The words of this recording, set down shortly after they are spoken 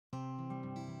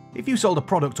If you sold a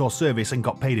product or service and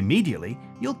got paid immediately,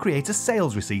 you'll create a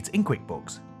sales receipt in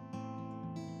QuickBooks.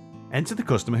 Enter the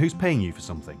customer who's paying you for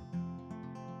something.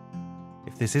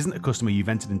 If this isn't a customer you've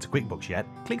entered into QuickBooks yet,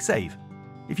 click Save.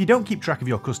 If you don't keep track of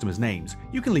your customers' names,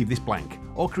 you can leave this blank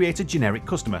or create a generic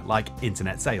customer like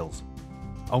Internet Sales.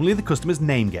 Only the customer's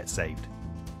name gets saved.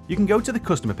 You can go to the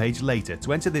customer page later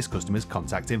to enter this customer's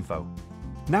contact info.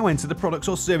 Now enter the products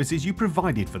or services you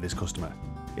provided for this customer.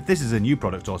 If this is a new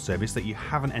product or service that you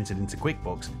haven't entered into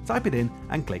QuickBooks, type it in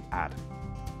and click Add.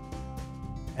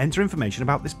 Enter information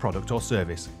about this product or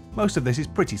service. Most of this is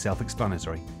pretty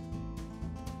self-explanatory.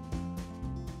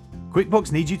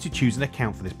 QuickBooks needs you to choose an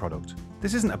account for this product.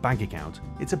 This isn't a bank account,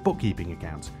 it's a bookkeeping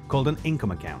account called an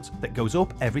income account that goes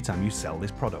up every time you sell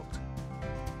this product.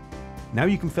 Now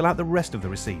you can fill out the rest of the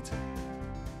receipt.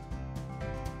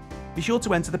 Be sure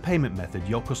to enter the payment method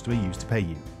your customer used to pay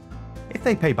you. If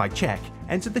they pay by check,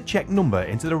 enter the check number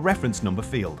into the reference number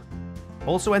field.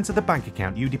 Also enter the bank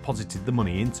account you deposited the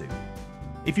money into.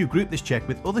 If you group this check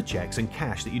with other checks and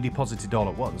cash that you deposited all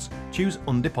at once, choose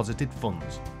Undeposited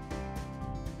Funds.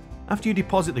 After you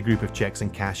deposit the group of checks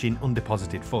and cash in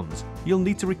undeposited funds, you'll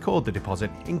need to record the deposit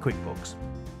in QuickBooks.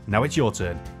 Now it's your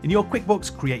turn. In your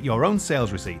QuickBooks, create your own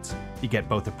sales receipts. You get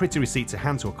both a pretty receipt to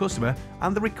hand to a customer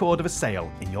and the record of a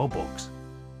sale in your books.